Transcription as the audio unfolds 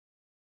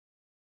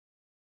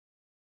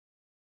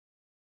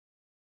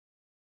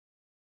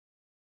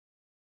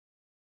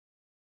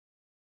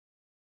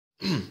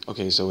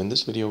Okay, so in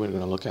this video we're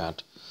going to look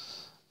at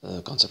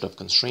the concept of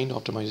constraint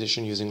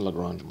optimization using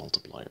Lagrange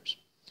multipliers.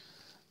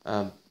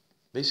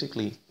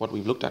 Basically, what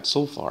we've looked at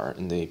so far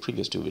in the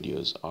previous two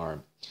videos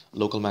are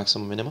local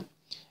maximum minimum,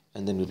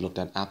 and then we've looked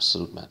at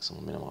absolute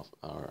maximum minimum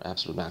or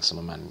absolute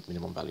maximum and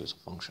minimum values of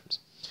functions.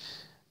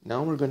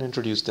 Now we're going to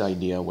introduce the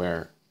idea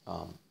where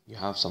you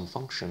have some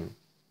function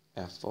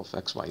f of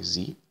x, y,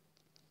 z,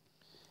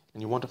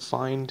 and you want to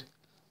find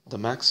the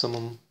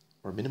maximum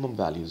or minimum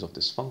values of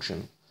this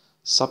function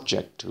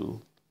subject to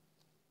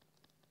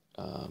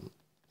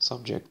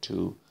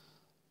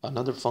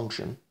another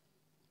function.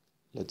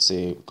 Let's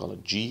say we call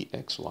it g,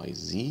 x, y,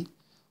 z,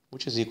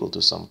 which is equal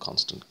to some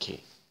constant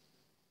k.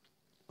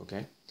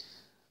 Okay.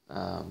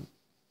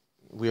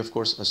 We of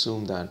course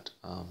assume that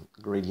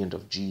gradient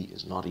of g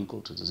is not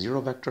equal to the zero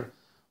vector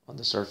on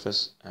the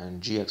surface,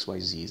 and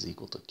gxyz is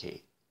equal to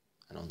k,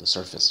 and on the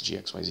surface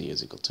gxyz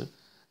is equal to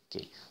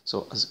k.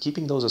 So as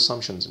keeping those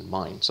assumptions in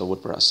mind, so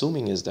what we're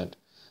assuming is that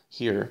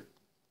here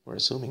we're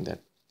assuming that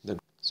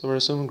we're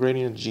assuming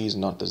gradient of g is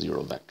not the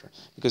zero vector,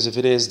 because if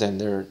it is, then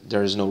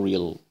there is no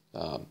real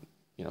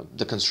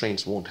the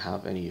constraints won't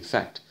have any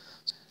effect.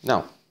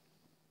 Now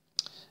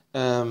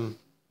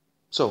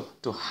so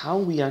to how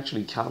we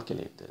actually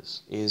calculate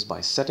this is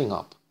by setting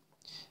up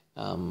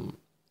an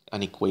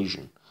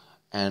equation,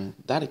 and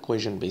that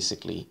equation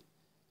basically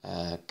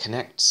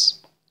connects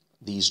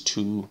these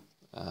two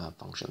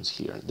functions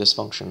here, this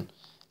function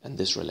and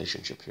this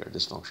relationship here,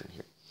 this function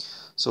here.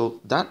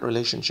 So that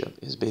relationship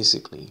is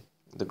basically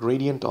the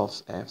gradient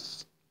of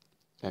f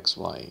x,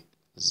 y,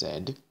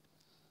 z,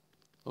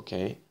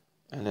 okay,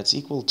 and it's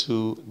equal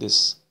to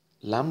this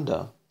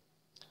lambda,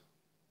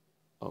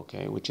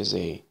 okay, which is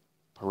a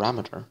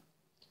parameter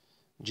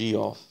g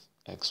of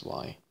x,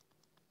 y,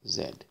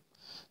 z.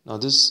 Now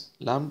this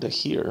lambda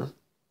here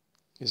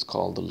is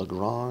called the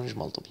Lagrange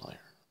multiplier.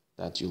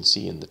 That you'll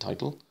see in the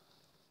title.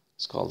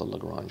 It's called the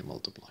Lagrange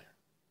multiplier.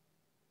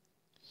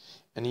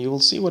 And you will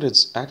see what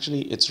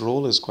its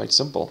role is quite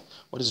simple.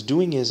 What it's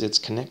doing is it's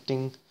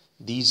connecting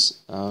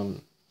these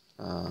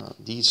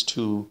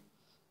two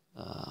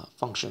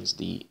functions,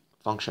 the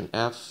function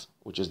f,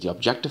 which is the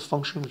objective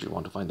function, which you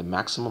want to find the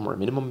maximum or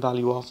minimum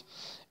value of,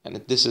 and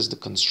this is the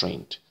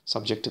constraint,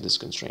 subject to this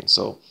constraint.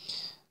 So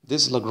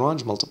this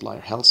Lagrange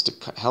multiplier helps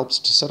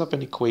to set up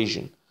an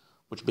equation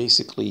which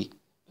basically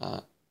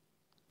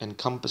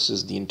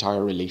encompasses the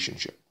entire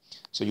relationship.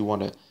 So you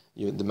want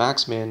the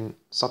max min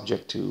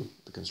subject to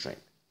the constraint.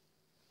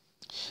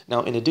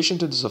 Now, in addition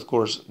to this, of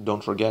course,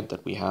 don't forget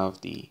that we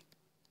have the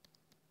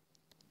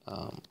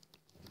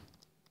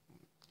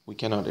we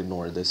cannot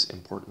ignore this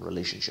important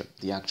relationship,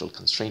 the actual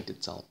constraint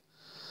itself.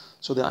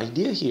 So the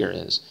idea here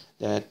is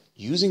that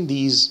using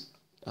these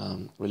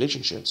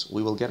relationships,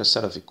 we will get a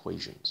set of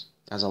equations,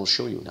 as I'll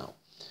show you now.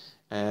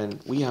 And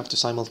we have to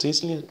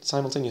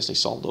simultaneously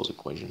solve those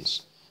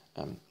equations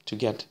to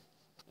get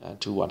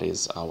to what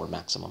is our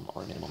maximum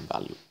or minimum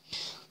value.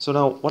 So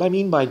now, what I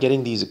mean by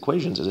getting these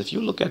equations is if we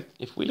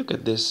look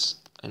at this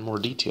in more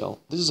detail,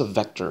 this is a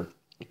vector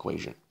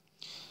equation.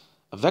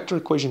 A vector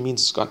equation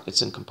means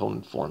it's in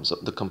component form. So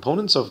the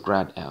components of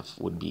grad f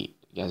would be,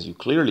 as you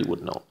clearly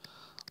would know,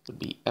 would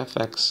be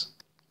fx,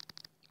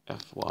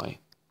 fy,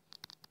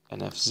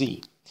 and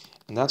fz.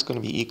 And that's going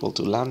to be equal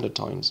to lambda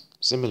times,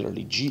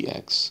 similarly,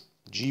 gx,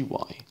 gy,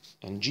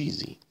 and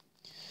gz.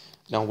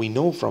 Now we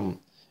know from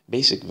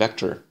basic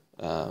vectors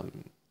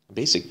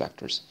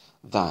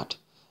that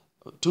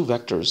two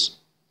vectors,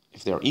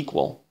 if they're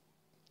equal,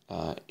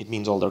 it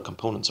means all their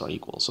components are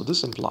equal. So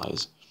this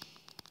implies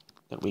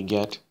that we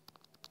get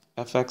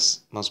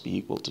fx must be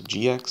equal to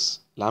gx,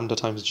 lambda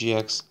times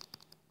gx,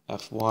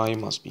 fy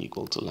must be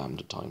equal to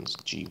lambda times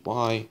gy,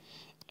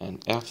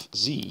 and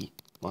fz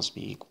must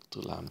be equal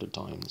to lambda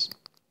times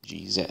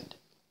gz.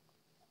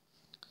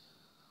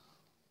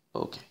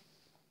 Okay.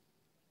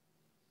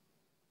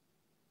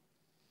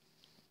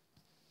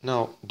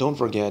 Now, don't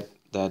forget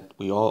that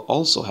we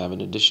also have,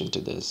 in addition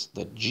to this,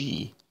 that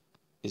g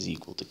is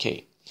equal to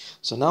k.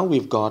 So now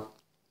we've got,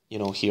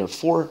 here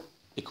 4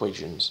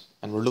 equations,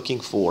 and we're looking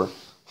for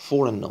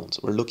 4 unknowns.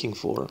 We're looking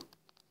for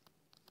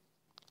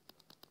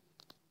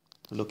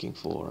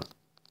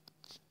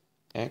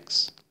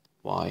x,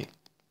 y,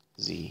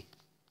 z,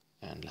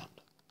 and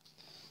lambda.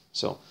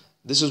 So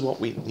this is what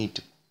we need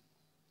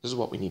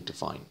to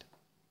find.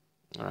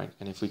 All right,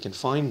 and if we can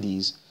find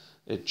these,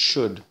 it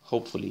should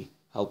hopefully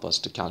help us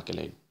to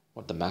calculate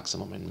what the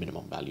maximum and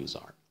minimum values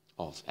are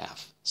of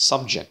f,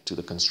 subject to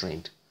the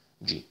constraint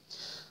g.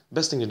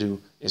 Best thing to do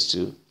is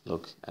to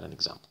look at an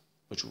example,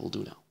 which we'll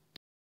do now.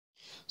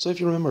 So if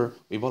you remember,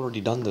 we've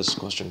already done this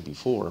question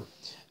before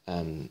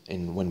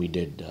when we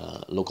did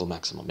local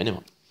maximum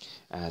minimum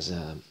as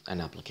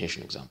an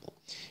application example.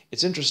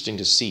 It's interesting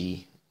to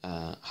see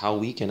how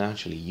we can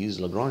actually use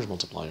Lagrange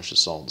multipliers to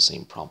solve the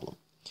same problem.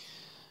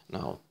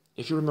 Now,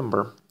 if you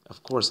remember,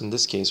 of course, in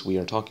this case, we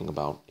are talking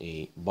about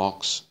a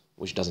box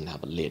which doesn't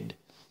have a lid.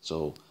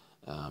 So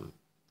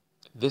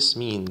this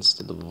means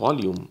that the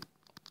volume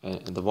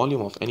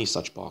of any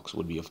such box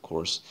would be, of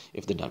course,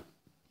 if the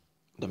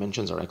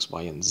dimensions are x,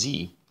 y, and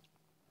z,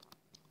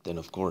 then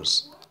of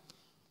course,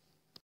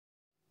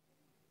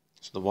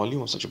 so the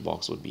volume of such a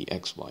box would be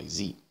x, y,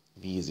 z.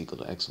 V is equal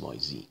to x, y,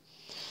 z.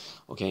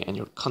 Okay, and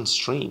your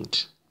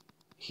constraint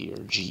here,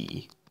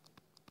 G,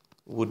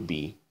 would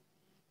be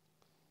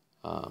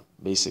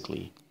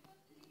basically,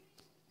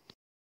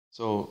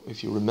 so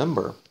if you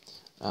remember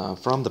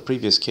from the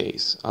previous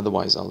case,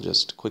 otherwise I'll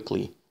just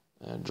quickly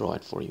draw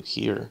it for you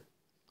here.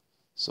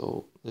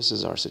 So this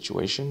is our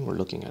situation. We're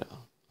looking at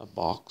a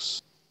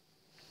box.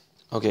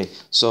 Okay,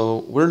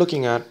 so we're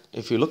looking at,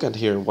 if you look at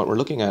here, what we're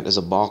looking at is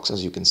a box,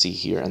 as you can see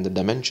here, and the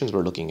dimensions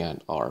we're looking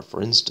at are,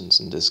 for instance,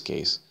 in this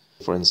case,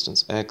 for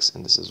instance, x,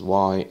 and this is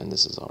y, and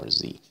this is our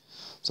z.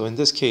 So in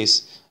this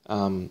case,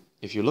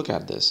 if you look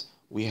at this,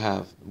 we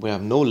have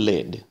no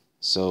lid.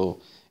 So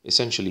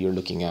essentially, you're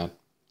looking at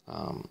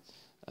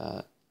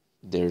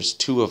there's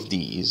two of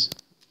these.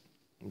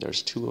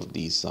 There's two of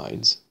these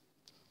sides.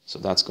 So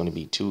that's going to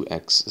be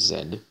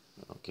 2xz.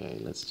 Okay,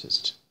 let's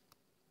just.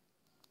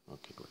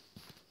 Okay, good.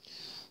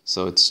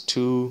 So it's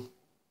 2xz.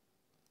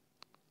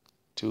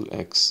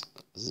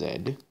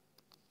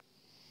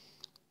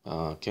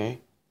 Okay,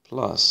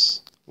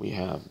 plus we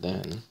have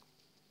then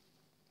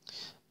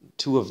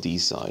two of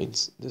these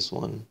sides, this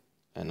one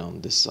and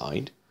on this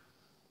side.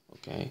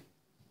 Okay,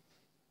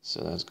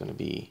 so that's going to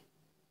be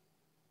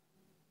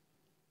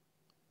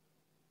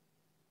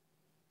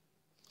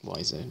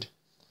yz.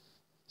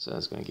 So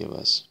that's going to give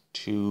us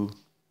 2yz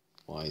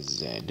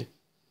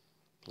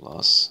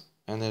plus,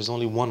 and there's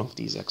only one of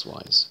these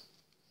xy's.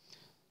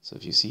 So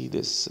if you see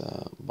this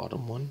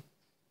bottom one,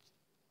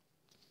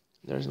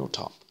 there's no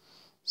top.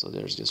 So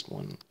there's just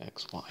one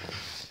xy.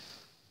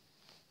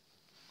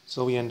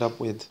 So we end up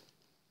with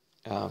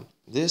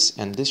this,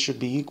 and this should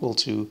be equal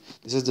to,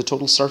 this is the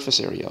total surface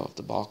area of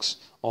the box,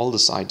 all the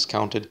sides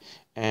counted,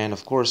 and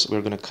of course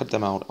we're going to cut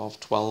them out of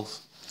 12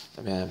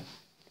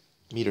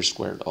 meters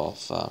squared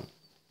of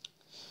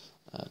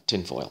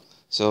tin foil.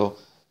 So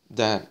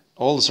that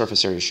all the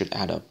surface area should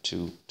add up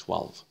to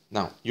 12.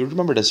 Now, you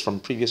remember this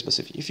from previous, but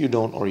if you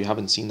don't, or you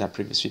haven't seen that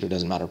previous video, it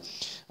doesn't matter.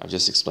 I've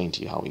just explained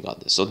to you how we got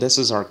this. So this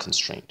is our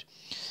constraint.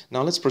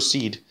 Now let's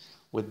proceed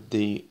with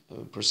the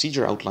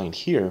procedure outlined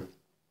here.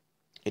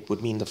 It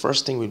would mean the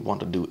first thing we'd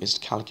want to do is to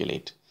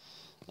calculate.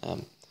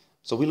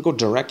 So we'll go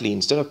directly,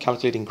 instead of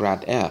calculating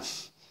grad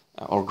f,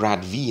 or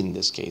grad v in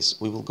this case,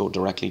 we will go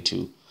directly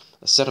to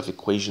a set of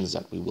equations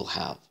that we will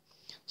have.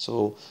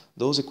 So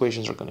those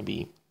equations are going to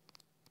be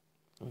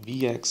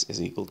Vx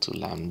is equal to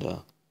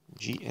lambda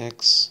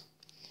Gx,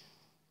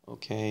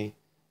 okay,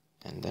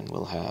 and then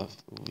we'll have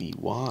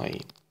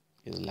Vy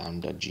is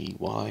lambda Gy,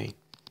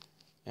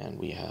 and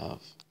we have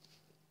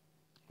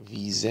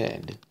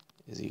Vz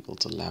is equal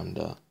to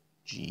lambda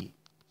Gz.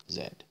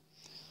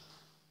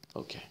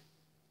 Okay,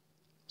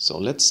 so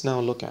let's now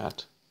look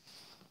at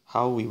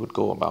how we would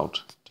go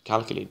about to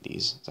calculate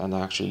these and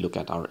actually look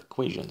at our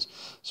equations.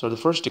 So the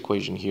first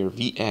equation here,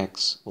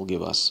 Vx, will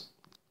give us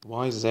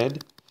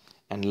Yz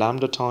and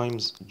lambda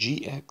times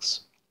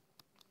Gx,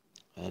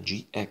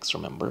 Gx,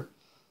 remember.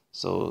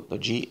 So the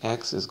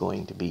Gx is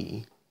going to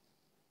be,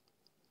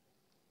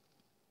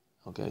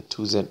 okay,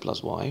 2z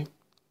plus y.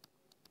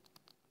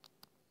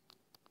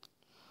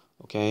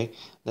 Okay,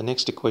 the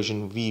next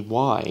equation,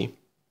 Vy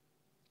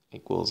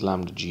equals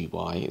lambda Gy,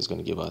 is going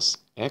to give us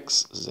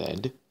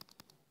xz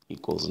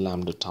equals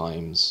lambda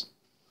times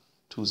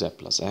 2z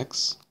plus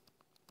x.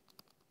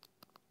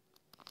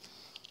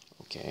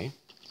 Okay,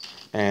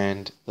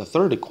 and the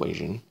third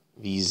equation,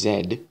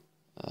 Vz,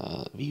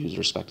 v with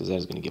respect to z,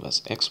 is going to give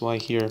us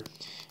xy here, and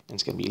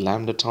it's going to be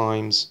lambda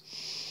times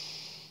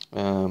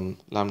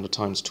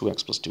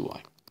 2x plus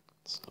 2y.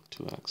 So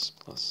 2x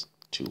plus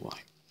 2y.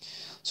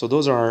 So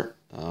those are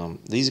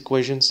these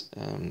equations,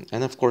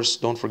 and of course,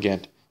 don't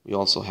forget we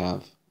also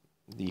have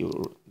the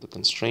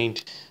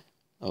constraint.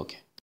 Okay,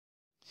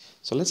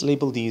 so let's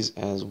label these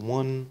as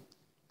 1,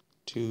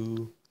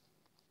 2,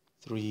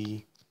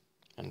 3,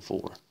 and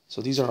 4.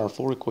 So these are our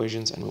 4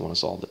 equations, and we want to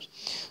solve this.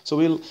 So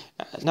we'll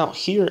now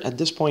here at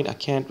this point I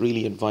can't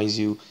really advise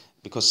you,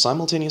 because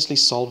simultaneously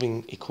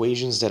solving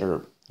equations that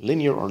are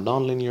linear or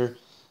nonlinear,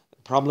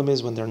 the problem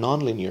is when they're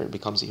nonlinear it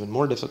becomes even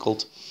more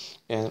difficult,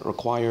 and it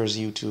requires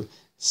you to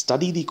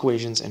study the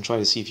equations and try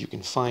to see if you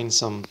can find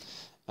some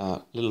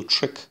little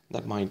trick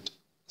that might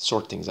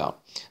sort things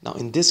out. Now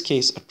in this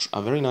case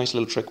a very nice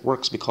little trick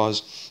works,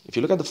 because if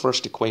you look at the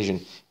first equation,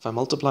 if I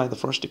multiply the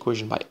first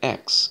equation by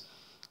x,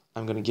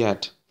 I'm going to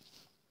get,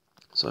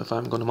 so if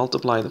I'm going to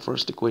multiply the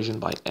first equation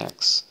by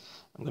x,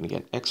 I'm going to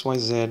get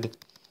xyz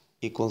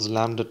equals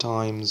lambda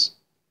times,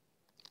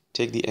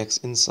 take the x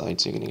inside,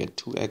 so you're going to get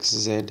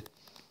 2xz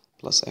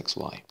plus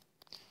xy,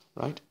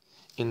 right?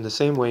 In the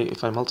same way,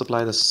 if I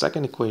multiply the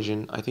second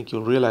equation, I think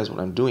you'll realize what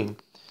I'm doing.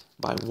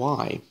 By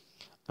y,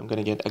 I'm going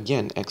to get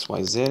again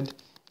xyz,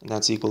 and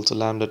that's equal to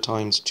lambda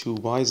times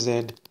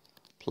 2yz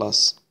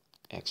plus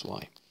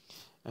xy.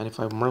 And if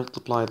I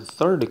multiply the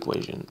third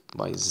equation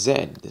by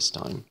z this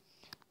time,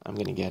 I'm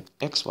going to get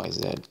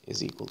xyz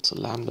is equal to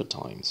lambda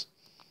times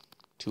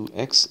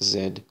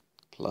 2xz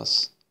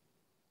plus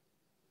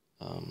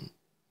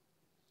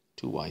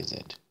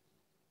 2yz.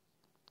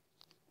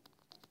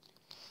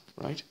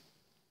 right?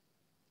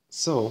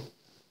 So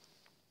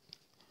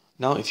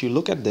now if you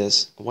look at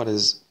this, what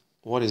is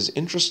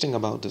interesting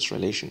about this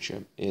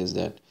relationship is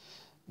that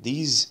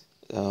these,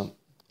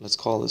 let's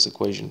call this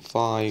equation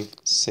 5,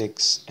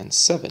 6, and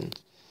 7.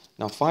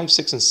 Now 5,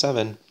 6, and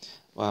 7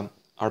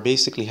 are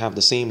basically have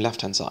the same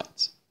left-hand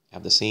sides,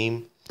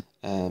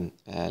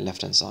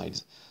 left-hand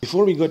sides.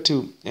 Before we go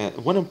to,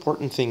 one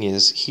important thing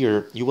is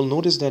here, you will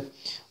notice that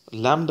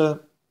lambda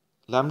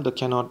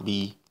cannot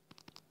be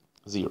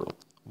 0.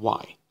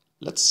 Why?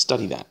 Let's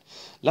study that.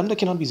 Lambda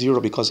cannot be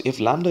 0 because if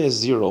lambda is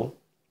 0,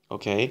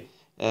 okay,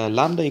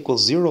 lambda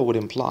equals 0 would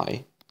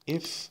imply,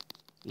 if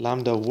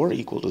lambda were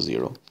equal to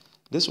 0,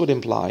 this would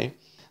imply,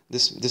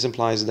 this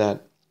implies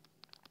that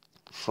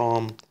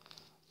from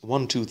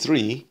 1, 2,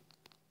 3,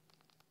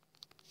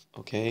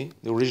 okay,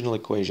 the original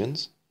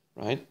equations,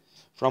 right,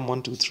 from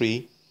 1, 2,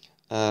 3,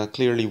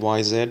 clearly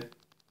yz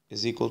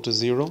is equal to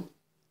 0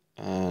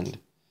 and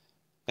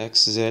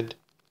xz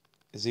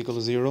is equal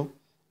to 0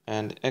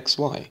 and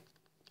xy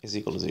is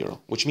equal to 0,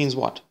 which means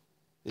what?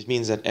 It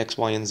means that x,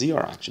 y, and z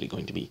are actually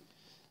going to be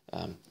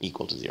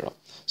equal to 0.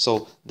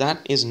 So that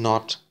is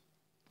not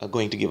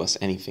going to give us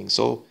anything.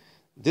 So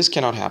this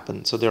cannot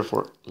happen. So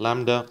therefore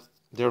lambda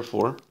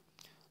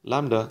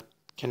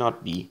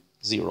cannot be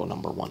 0,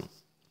 number 1.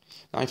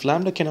 Now if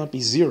lambda cannot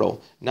be 0,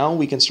 now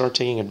we can start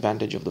taking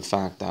advantage of the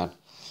fact that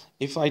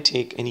if I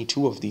take any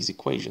two of these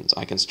equations,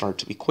 I can start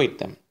to equate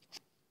them.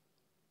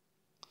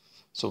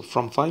 So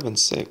from 5 and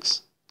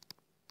 6,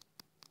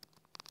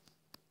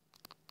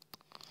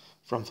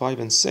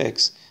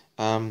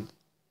 I'm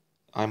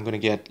going to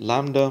get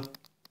lambda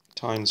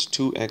times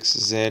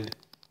 2xz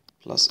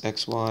plus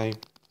xy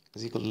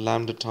is equal to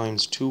lambda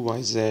times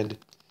 2yz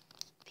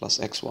plus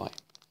xy.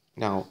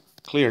 Now,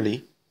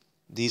 clearly,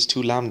 these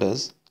two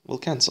lambdas will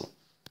cancel,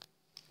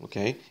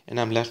 okay? And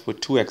I'm left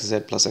with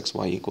 2xz plus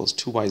xy equals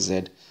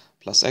 2yz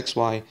plus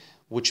xy,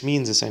 which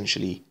means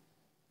essentially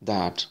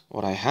that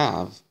what I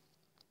have,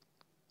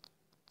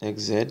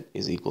 xz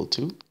is equal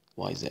to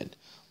yz,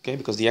 okay?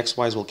 Because the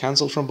xy's will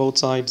cancel from both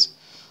sides,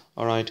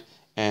 all right?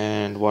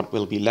 And what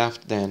will be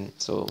left then,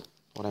 so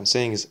what I'm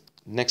saying is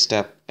next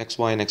step,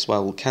 xy and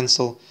xy will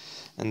cancel,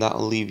 and that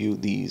will leave you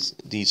these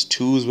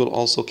 2's will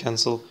also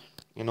cancel,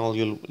 and all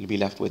you'll be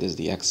left with is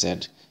the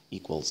xz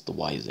equals the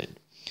yz.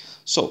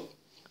 So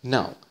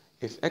now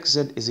if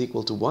xz is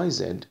equal to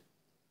yz,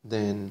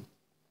 then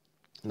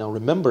now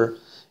remember,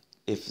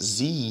 if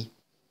z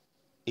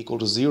equal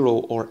to 0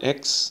 or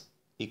x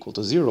equal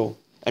to 0,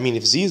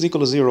 if z is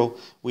equal to 0,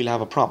 we'll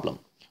have a problem.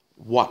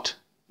 What?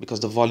 Because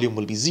the volume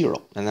will be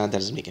 0, and that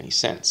doesn't make any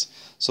sense.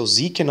 So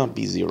z cannot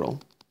be 0,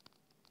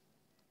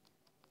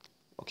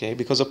 okay,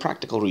 because of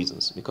practical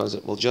reasons, because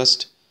it will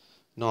just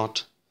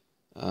not,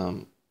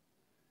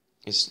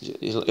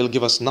 it'll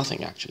give us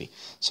nothing actually.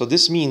 So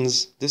this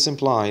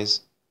implies,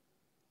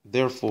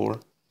 therefore,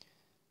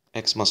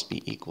 x must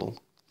be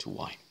equal to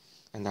y,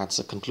 and that's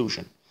a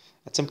conclusion.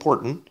 That's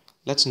important.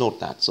 Let's note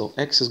that. So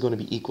x has to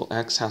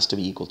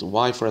be equal to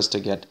y for us to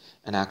get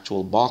an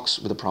actual box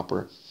with a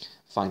proper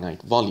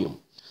finite volume.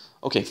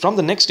 Okay, from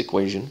the next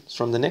equation,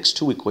 from the next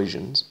two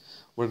equations,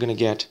 we're going to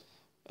get,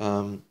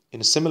 in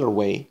a similar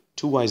way,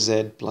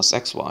 2yz plus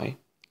xy.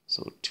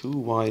 So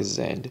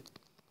 2yz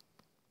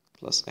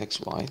plus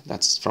xy,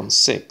 that's from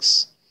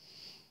 6,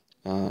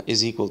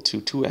 is equal to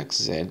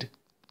 2xz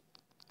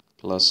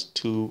plus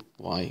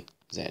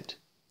 2yz.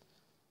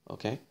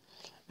 Okay,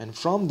 and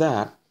from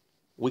that,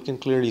 we can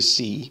clearly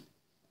see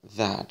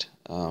that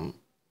the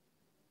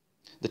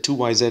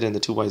 2yz and the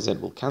 2yz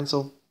will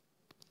cancel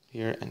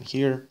here and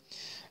here.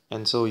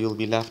 And so you'll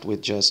be left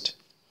with just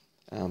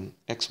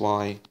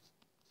xy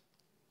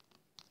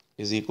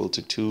is equal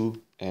to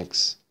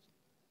 2xz.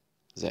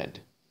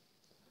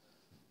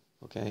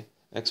 Okay,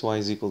 xy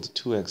is equal to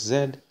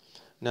 2xz.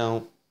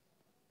 Now,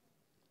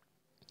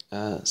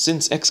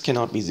 since x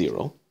cannot be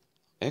 0,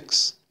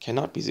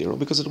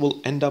 because it will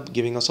end up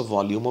giving us a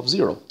volume of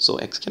 0. So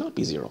x cannot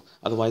be 0,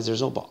 otherwise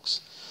there's no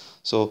box.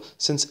 So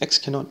since x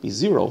cannot be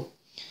 0,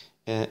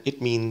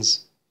 it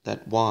means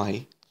that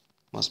y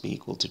must be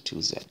equal to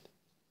 2z.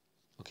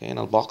 Okay, and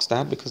I'll box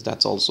that because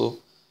that's also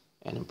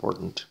an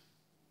important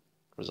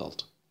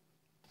result.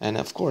 And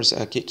of course,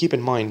 keep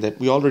in mind that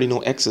we already know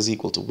x is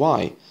equal to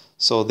y.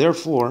 So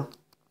therefore,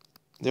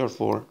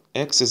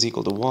 x is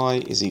equal to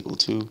y is equal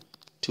to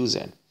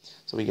 2z.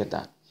 So we get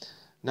that.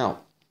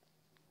 Now,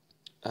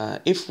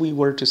 if we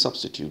were to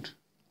substitute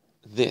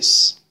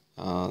this,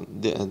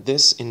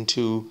 this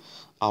into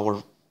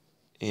our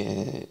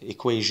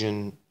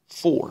equation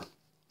 4.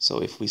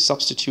 So if we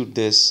substitute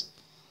this,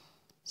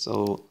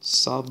 so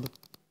sub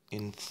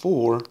in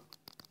 4,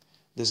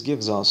 this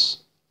gives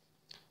us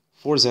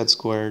 4z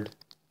squared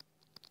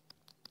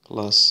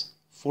plus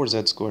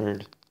 4z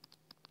squared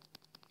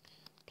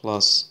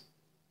plus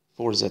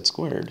 4z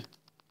squared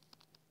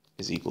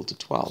is equal to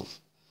 12.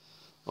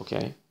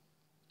 Okay,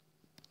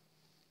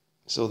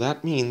 so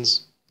that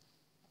means,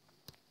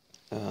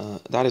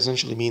 that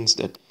essentially means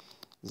that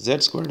z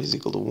squared is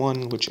equal to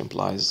 1, which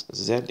implies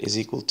z is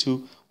equal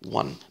to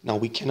 1. Now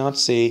we cannot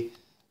say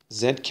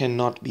z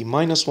cannot be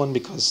 -1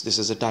 because this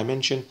is a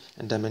dimension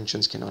and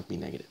dimensions cannot be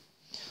negative.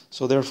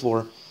 So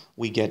therefore,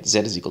 we get z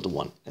is equal to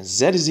 1. And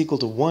z is equal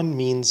to 1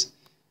 means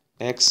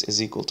x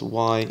is equal to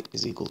y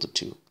is equal to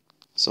 2.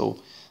 So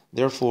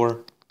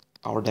therefore,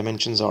 our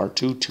dimensions are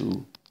 2,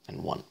 2,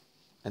 and 1.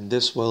 And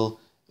this will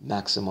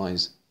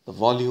maximize the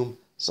volume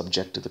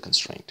subject to the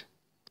constraint.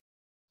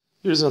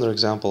 Here's another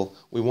example.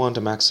 We want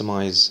to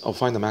maximize or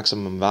find the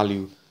maximum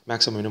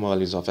minimum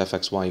values of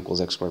fxy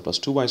equals x squared plus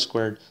 2y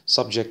squared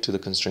subject to the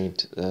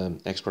constraint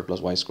x squared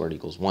plus y squared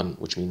equals 1,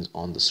 which means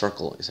on the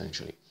circle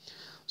essentially.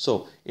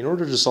 So in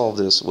order to solve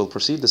this, we'll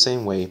proceed the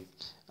same way.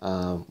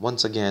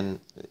 Once again,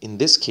 in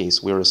this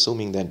case, we're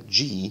assuming that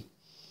g,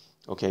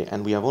 okay,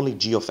 and we have only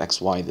g of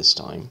xy this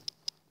time.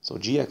 So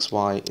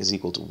gxy is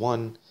equal to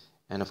 1,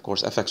 and of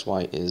course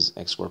fxy is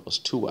x squared plus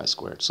 2y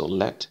squared. So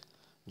let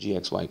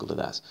gxy equal to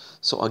that.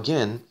 So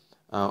again,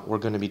 we're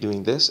going to be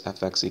doing this.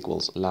 Fx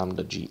equals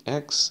lambda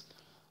gx,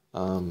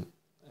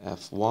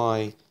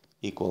 fy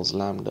equals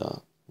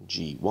lambda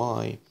gy,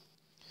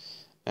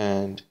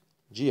 and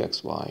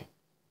gxy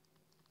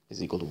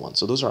is equal to 1.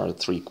 So those are our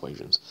three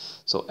equations.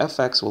 So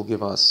fx will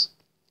give us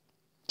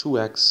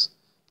 2x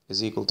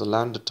is equal to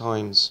lambda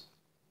times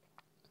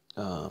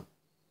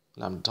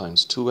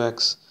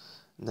 2x,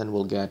 and then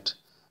we'll get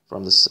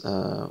from this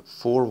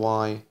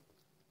 4y,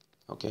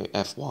 okay,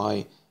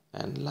 fy,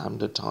 and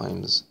lambda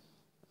times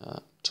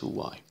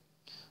 2y,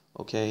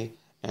 okay,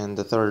 and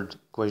the third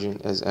equation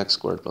is x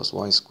squared plus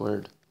y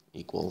squared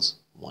equals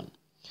 1.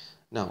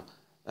 Now,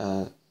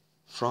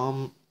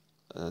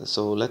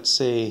 so let's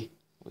say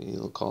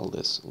we'll call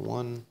this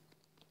 1,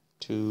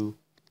 2,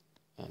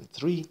 and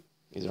 3.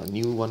 These are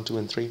new 1, 2,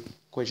 and 3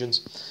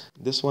 equations.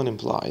 This one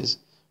implies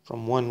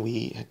from 1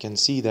 we can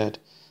see that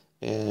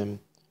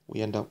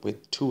we end up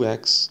with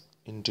 2x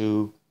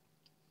into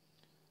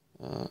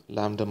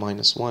lambda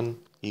minus 1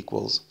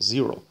 equals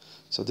 0.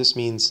 So this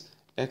means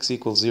x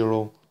equals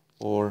 0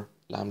 or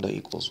lambda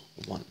equals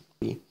 1.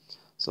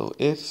 So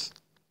if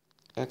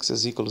x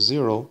is equal to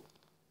 0,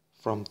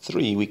 from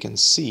 3 we can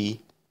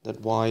see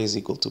that y is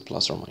equal to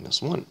plus or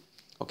minus 1.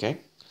 Okay,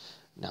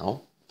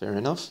 now fair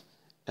enough,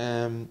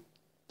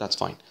 that's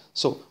fine.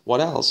 So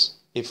what else?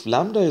 If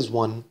lambda is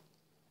 1,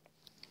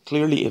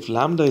 clearly if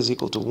lambda is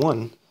equal to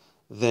 1,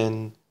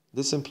 then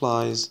this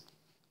implies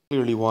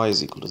clearly y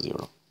is equal to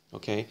 0.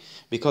 Okay,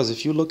 because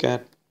if you look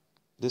at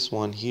this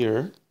one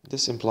here,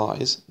 this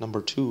implies,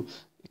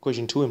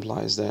 equation 2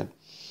 implies that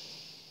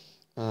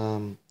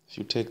if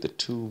you take the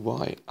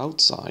 2y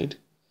outside,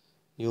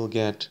 you'll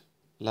get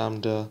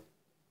lambda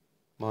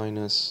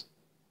minus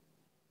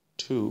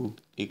 2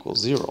 equals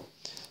 0.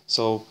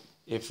 So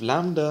if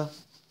lambda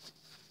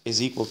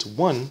is equal to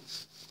 1,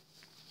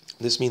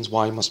 this means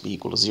y must be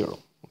equal to 0.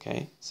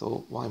 Okay,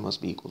 so y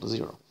must be equal to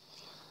 0.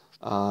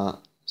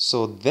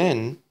 So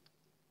then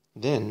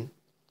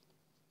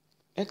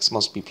x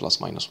must be plus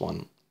minus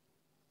 1,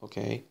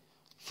 okay,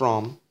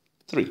 from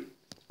 3.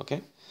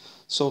 Okay,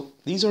 so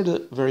these are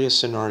the various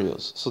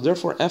scenarios. So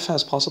therefore f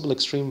has possible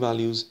extreme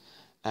values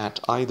at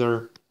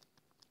either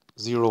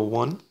 0,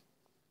 1,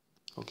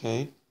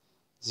 okay,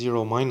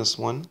 0, minus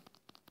 1,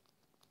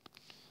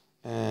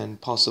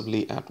 and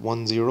possibly at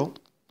 1, 0,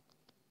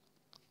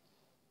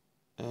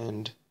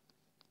 and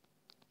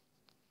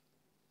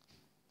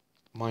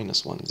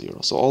minus 1,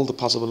 0. So all the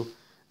possible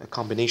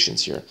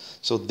combinations here.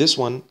 So this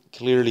one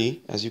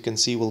clearly, as you can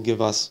see, will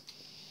give us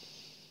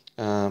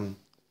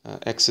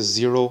x is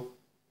 0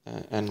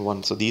 and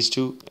 1. So these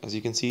two, as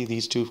you can see,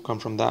 these two come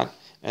from that,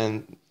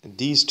 and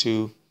these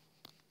two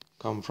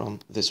come from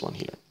this one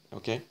here.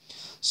 Okay,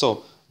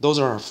 so those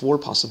are our 4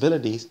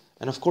 possibilities,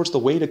 and of course the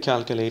way to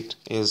calculate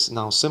is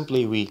now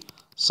simply we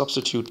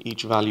substitute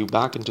each value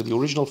back into the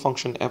original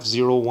function.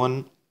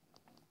 f01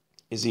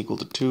 is equal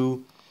to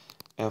 2,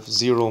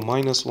 f0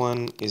 minus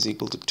 1 is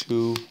equal to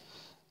 2,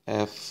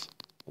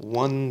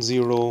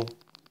 f10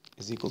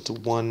 is equal to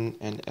 1,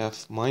 and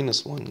f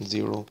minus 10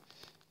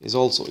 is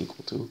also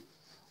equal to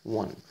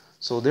 1.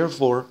 So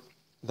therefore,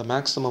 the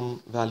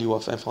maximum value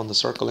of f on the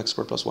circle x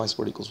squared plus y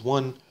squared equals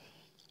 1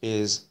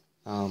 is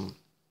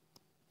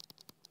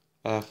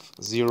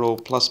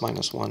f0 plus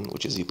minus 1,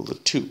 which is equal to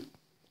 2.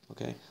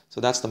 Okay, so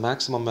that's the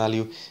maximum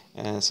value,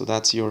 and so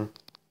that's your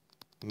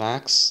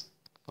max,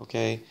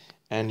 okay,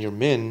 and your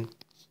min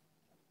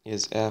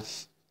is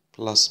f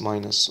plus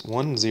minus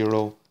 10,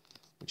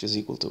 which is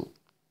equal to,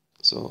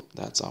 so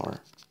that's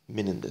our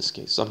min in this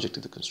case, subject to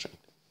the constraint.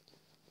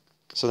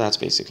 So that's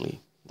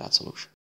basically that solution.